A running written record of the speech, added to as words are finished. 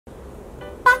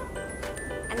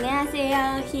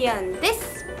안녕하세요、ひよんで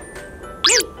す。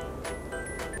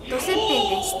ドスッピン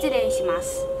で失礼しま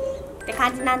すって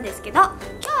感じなんですけど、今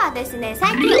日はですね、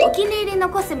最近お気に入りの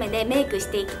コスメでメイク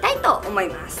していきたいと思い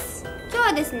ます。今日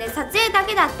はですね、撮影だ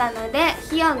けだったので、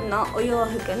ひよんのお洋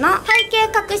服の背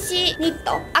景隠しニッ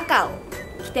ト赤を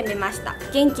着てみました。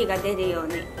元気が出るよう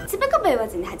につべこべ言わ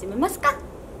ずに始めますか。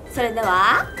それで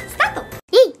はスタート。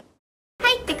は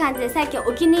いって感じで、最近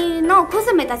お気に入りのコ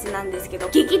スメたちなんですけど、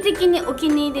劇的にお気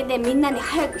に入りでみんなに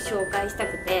早く紹介した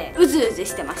くてうずうず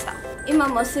してました。今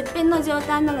もうすっぴんの状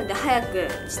態なので、早く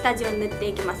下地を塗って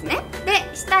いきますね。で、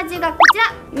下地がこち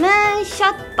ら、ムーンショ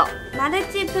ットマル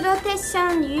チプロテッシ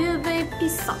ョン UV ピッ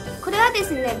ソ。これはで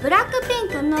すね、ブラックピン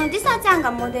クのリサちゃん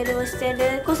がモデルをして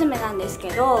るコスメなんですけ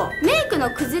ど、メイクの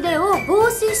崩れを防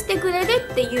止してくれる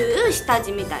っていう下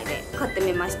地みたいで買って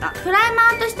みました。プライマ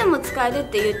ーとしても使えるっ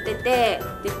て言ってて、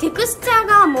でテクスチャー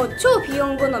がもう超フィヨ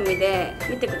ン好みで、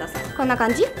見てください。こんな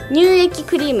感じ、乳液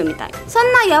クリームみたい。そ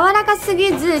んな柔らかす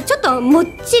ぎず、ちょっともっ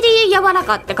ちり柔ら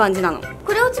かって感じなの。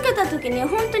これをつけた時に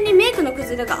本当にメイクの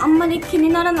崩れがあんまり気に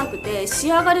ならなくて、仕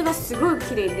上がりがすごい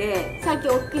綺麗で、最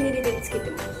近お気に入りでつけて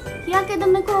ます。日焼け止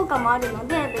め効果もあるの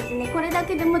で、別にこれだ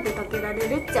けでも出かけられ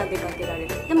るっちゃ出かけられ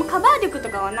る。でもカバー力と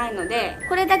かはないので、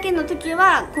これだけの時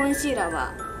はコンシーラー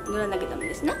は塗らなきゃダメ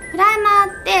ですね。プライマ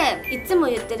ーっていつも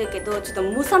言ってるけど、ちょっと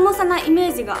モサモサなイメ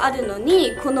ージがあるの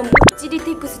に、このもっちり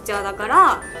テクスチャーだか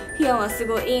ら、ひよんはす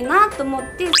ごいいいなと思っ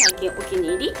て、最近お気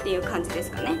に入りっていう感じで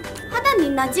すかね。肌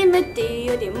に馴染むってい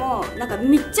うよりも、なんか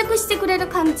密着してくれる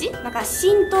感じ、なんか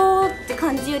浸透って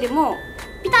感じよりも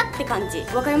ピタッって感じ。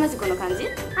わかります？この感じ。は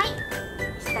い、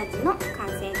下地の完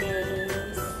成で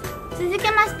す。続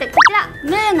けまして、こちら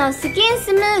ムーのスキン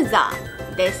スムーザ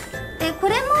ーです。でこ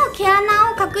れも毛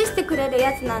穴を隠してくれる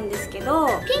やつなんですけど、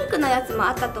ピンクのやつも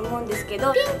あったと思うんですけ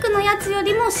ど、ピンクのやつよ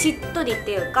りもしっとりって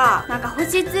いうか、なんか保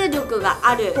湿力が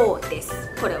ある方で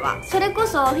す。これはそれこ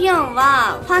そひよん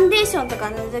はファンデーションとか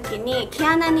の時に毛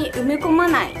穴に埋め込ま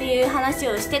ないっていう話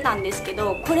をしてたんですけ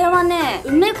ど、これはね、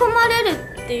埋め込まれる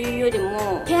っていうより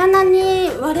も毛穴に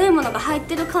悪いものが入っ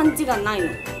てる感じがないの。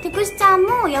テクスチャー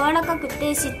も柔らかく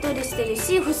てしっとりしてる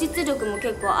し、保湿力も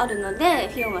結構あるので、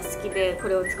ひよんは好きでこ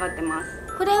れを使ってます。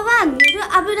これは塗る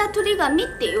油取り紙っ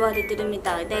て言われてるみ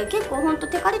たいで、結構ほんと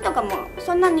テカリとかも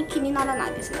そんなに気にならな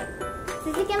いですね。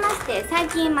続きまして、最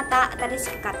近また新し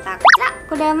く買ったこちら、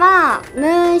これはム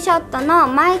ーンショットの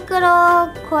マイクロ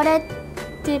コレ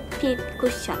ティピクッ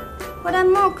ション。これ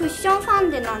もクッションファン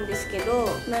デなんですけど、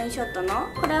ムーンショットの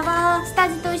これは下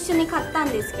地と一緒に買ったん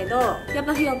ですけど、やっ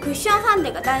ぱひよんクッションファン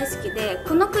デが大好きで、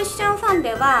このクッションファン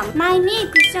デは前に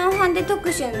クッションファンデ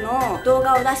特集の動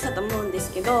画を出したと思うんで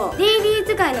すけど、デイリー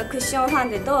使いのクッションファン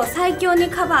デと最強に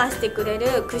カバーしてくれ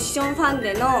るクッションファン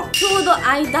デのちょうど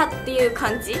間っていう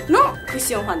感じのクッ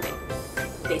ションファンデ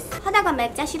です。肌がめ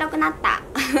っちゃ白くなった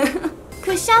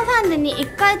クッションファンデに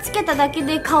1回つけただけ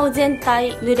で顔全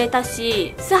体濡れた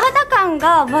し、素肌感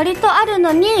が割とある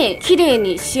のに綺麗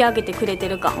に仕上げてくれて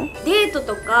る感。デート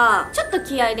とかちょっと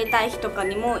気合い入れたい日とか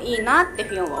にもいいなって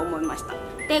フィヨンは思いました。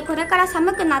でこれから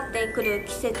寒くなってくる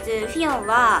季節、フィヨン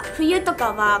は冬と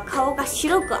かは顔が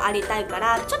白くありたいか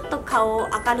ら、ちょっと顔を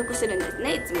明るくするんです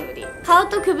ね、いつもより。顔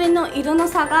と首の色の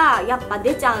差がやっぱ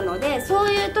出ちゃうので、そ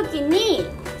ういう時に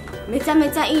めちゃ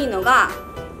めちゃいいのが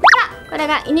これ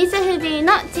がイニスフリー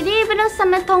のチリーブロッサ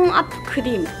ムトーンアップク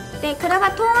リームで、これは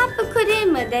トーンアップクリー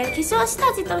ムで化粧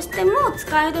下地としても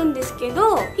使えるんですけ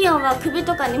ど、ひよんは首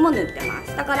とかにも塗ってま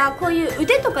す。だからこういう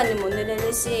腕とかにも塗れ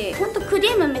るし、ほんとクリ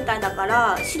ームみたいだか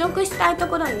ら白くしたいと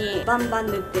ころにバンバン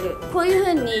塗ってる。こういう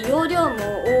風に容量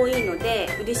も多いので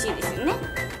嬉しいですよね。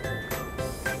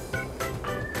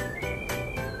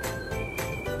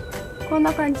こん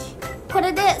な感じ。こ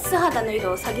れで素肌の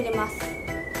色を下げれます。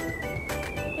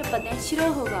やっぱね、白い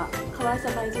方が可愛さ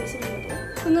倍増するので、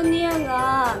この匂い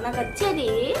がなんかチェ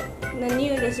リーの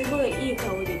匂いですごいいい香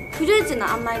り。フルーツ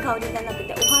の甘い香りじゃなく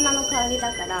てお花の香り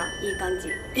だからいい感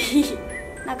じ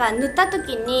なんか塗った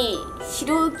時に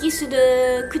白浮きす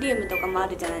るクリームとかもあ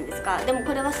るじゃないですか。でも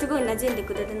これはすごい馴染んで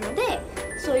くれるので、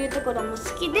そういうところも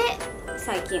好きで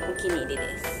最近お気に入り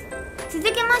です。続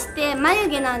きまして眉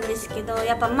毛なんですけど、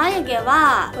やっぱ眉毛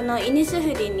はこのイニスフ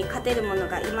リーに勝てるもの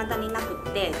が未だになく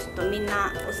って、ちょっとみん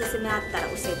なおすすめあったら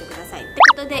教えてくださいって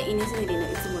ことで、イニスフリーの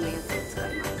いつものやつを使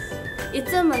います。い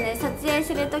つもね、撮影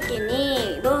する時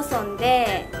にローソン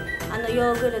で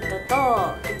ヨーグルト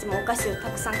といつもお菓子をた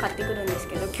くさん買ってくるんです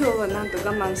けど、今日はなんと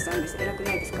我慢したんです。偉く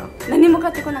ないですか？何も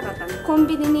買ってこなかったの。コン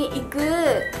ビニに行く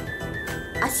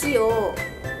足を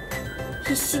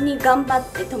必死に頑張っ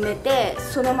て止めて、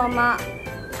そのまま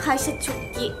会社直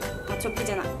帰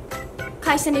じゃない、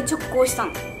会社に直行した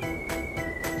の。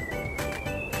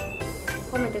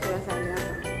褒めてください皆さん。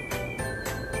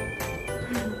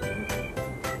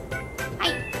は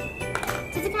い、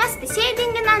続きましてシェーデ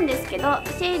ィングなんですけど、シ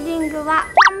ェーディングは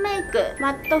ファンメイク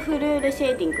マットフルールシ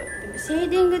ェーディング。でもシェー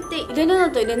ディングって入れるの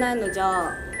と入れないのじ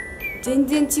ゃ全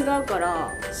然違うか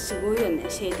らすごいよね。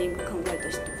シェーディング考えた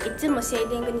人いつもシェー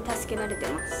ディングに助けられて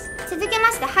ます。続きま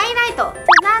してハイライト、セ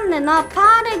ザンヌの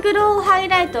パールグローハイ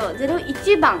ライト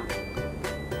01番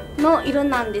の色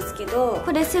なんですけど、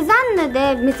これセザンヌ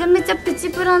でめちゃめちゃプチ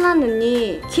プラなの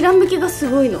にきらめきがす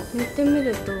ごいの。塗ってみ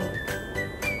ると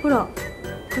ほら、わ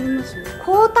かります？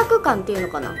光沢感っていうの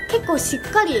かな、結構しっ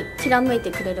かりきらめい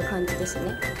てくれる感じです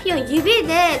ね。ヒヨン指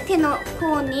で手の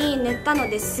甲に塗ったの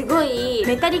ですごい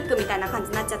メタリックみたいな感じ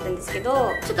になっちゃったんですけ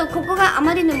ど、ちょっとここがあ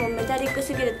まりにもメタリック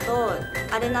すぎると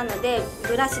あれなので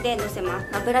ブラシでのせます。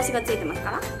ブラシがついてます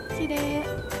から綺麗。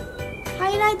ハ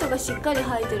イライトがしっかり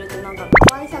入ってるとなんか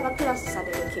可愛さがプラスさ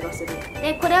れる気がする。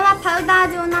でこれはパウダ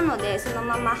ー状なのでその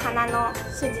まま鼻の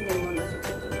筋にものせて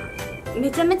いきます。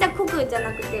めちゃめちゃ濃くじゃ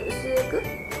なくて薄く。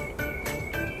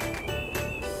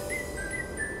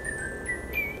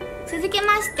続き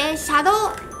ましてシャドウ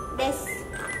です。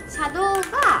シャドウがこ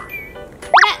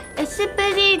れエスプ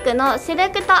リークのセレ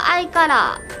クトアイカ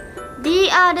ラー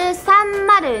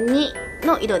BR302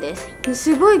 の色です。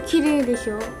すごい綺麗でし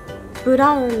ょ、ブ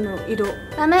ラウンの色。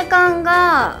ラメ感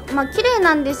が綺麗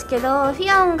なんですけど、ヒ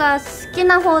ヨンが好き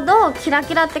なほどキラ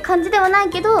キラって感じではない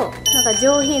けど、なんか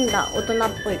上品な大人っ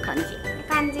ぽい感じ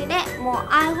で、もう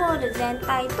アイホール全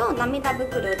体と涙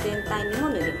袋全体にも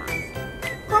塗ります。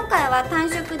今回は単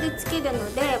色でつける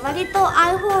ので割と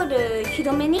アイホール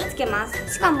広めにつけま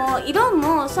す。しかも色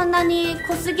もそんなに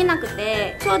濃すぎなく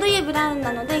てちょうどいいブラウン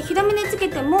なので広めにつけ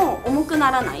ても重く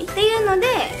ならないっていうので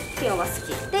ヒヨンは好き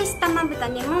で、下まぶた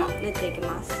にも塗っていき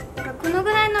ます。だからこのぐ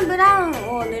らいのブラウン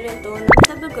を塗ると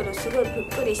涙袋すごいぷ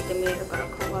っくりして見えるから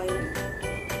可愛い。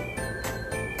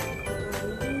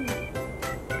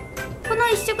この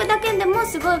1色だけでも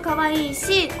すごい可愛い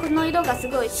し、この色がす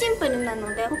ごいシンプルな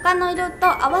ので他の色と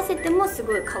合わせてもす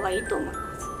ごい可愛いと思い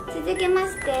ます。続きま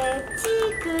してチ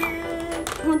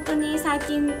ーク、本当に最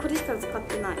近これしか使っ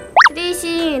てない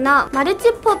 3CE のマル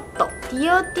チポットデ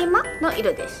ィオティマの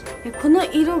色です。この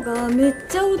色がめっ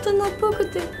ちゃ大人っぽく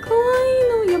て可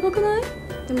愛いのやばくない？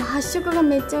でも発色が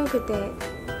めっちゃ良くて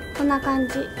こんな感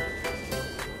じ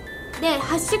で、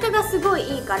発色がすごい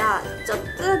いいからちょっ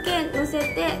とだけのせ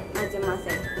てなじま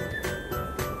せる。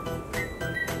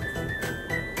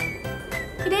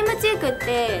クレームチークっ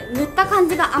て塗った感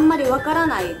じがあんまりわから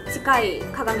ない、近い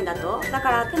鏡だと。だか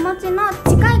ら手持ちの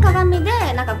近い鏡で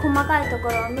なんか細かいとこ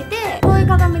ろを見て、遠い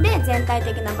鏡で全体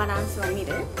的なバランスを見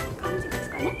る感じで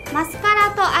すかね。マスカラ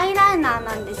とアイライナー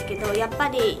なんですけど、やっぱ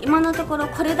り今のところ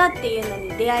これだっていうのに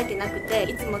出会えてなくて、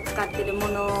いつも使ってるも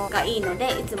のがいいの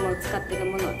でいつも使ってる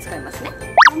ものを使いますね。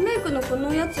メイクのこ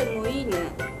のやつもいいね、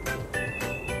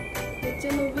めっち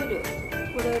ゃ伸びる。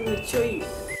これめっちゃいい。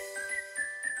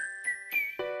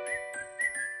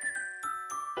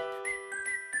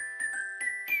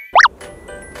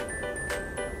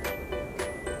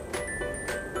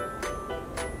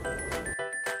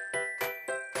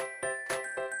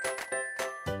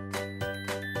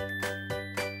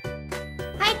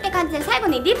って感じで最後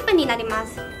にリップになりま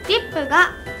す。リップがこ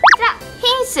ちら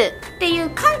ヒンスってい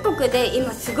う韓国で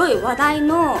今すごい話題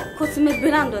のコスメブ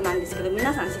ランドなんですけど、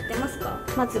皆さん知ってますか？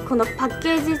まずこのパッ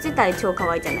ケージ自体超可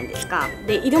愛いじゃないですか。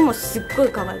で色もすっごい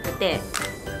可愛くて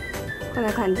こん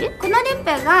な感じ。このリップ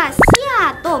がシ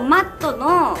アーとマット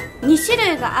の2種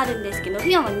類があるんですけど、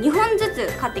ヒヨンは2本ずつ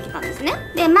買ってきたんですね。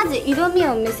でまず色味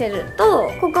を見せる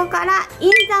と、ここからイ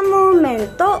ンザモーメン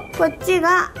ト、こっち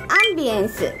がアンビエン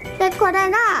スで、これ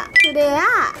がフレア、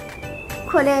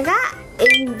これが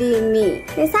エンビミ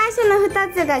で、最初の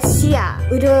2つがシア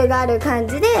ー、潤いがある感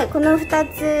じで、この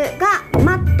2つが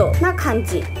マットな感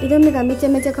じ。色味がめちゃ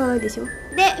めちゃ可愛いでしょ。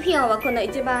でフィヨンはこの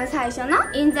一番最初の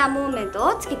インザモーメント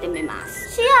をつけてみま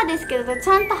す。シアーですけどち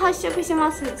ゃんと発色し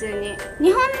ます。普通に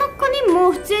日本の子に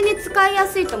も普通に使いや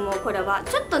すいと思う。これは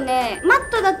ちょっとねマッ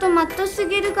トだとマットす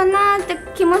ぎるかなって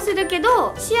気もするけ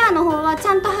ど、シアーの方はち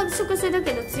ゃんと発色する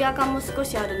けどツヤ感も少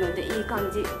しあるのでいい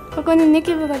感じ。ここにニ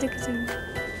キビができちゃう。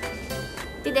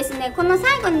でですね、この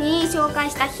最後に紹介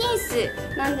したヒンス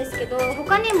なんですけど、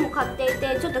他にも買ってい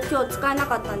てちょっと今日使えな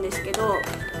かったんですけど、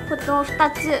この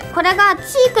2つ、これが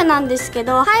チークなんですけ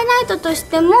どハイライトとし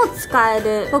ても使え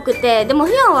るっぽくて、でも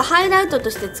フィヨンはハイライト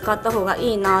として使った方が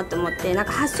いいなと思って、なん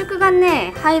か発色が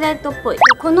ねハイライトっぽい。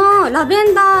このラベ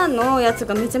ンダーのやつ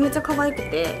がめちゃめちゃ可愛く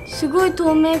て、すごい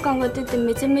透明感が出て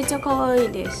めちゃめちゃ可愛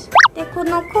いです。でこ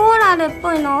のコーラルっ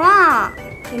ぽいのは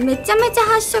めちゃめちゃ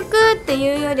発色って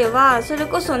いうよりは、それ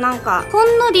こそなんかほ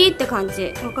んのりって感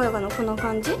じ。わかるかな、この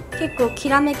感じ。結構き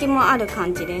らめきもある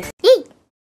感じです。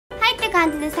はいって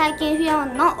感じで、最近ヒヨ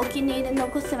ンのお気に入りの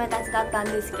コスメたちだったん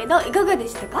ですけど、いかがで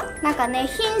したか？なんかね、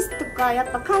ヒンスとかやっ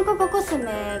ぱ韓国コス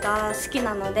メが好き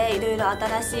なので、いろいろ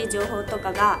新しい情報と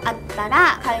かがあった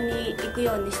ら買いに行く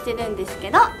ようにしてるんです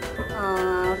けど、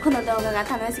この動画が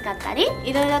楽しかったり、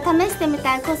いろいろ試してみ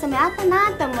たいコスメあった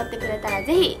なと思ってくれたら、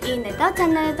ぜひいいねとチャ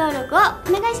ンネル登録をお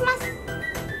願いします。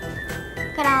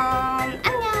コローン。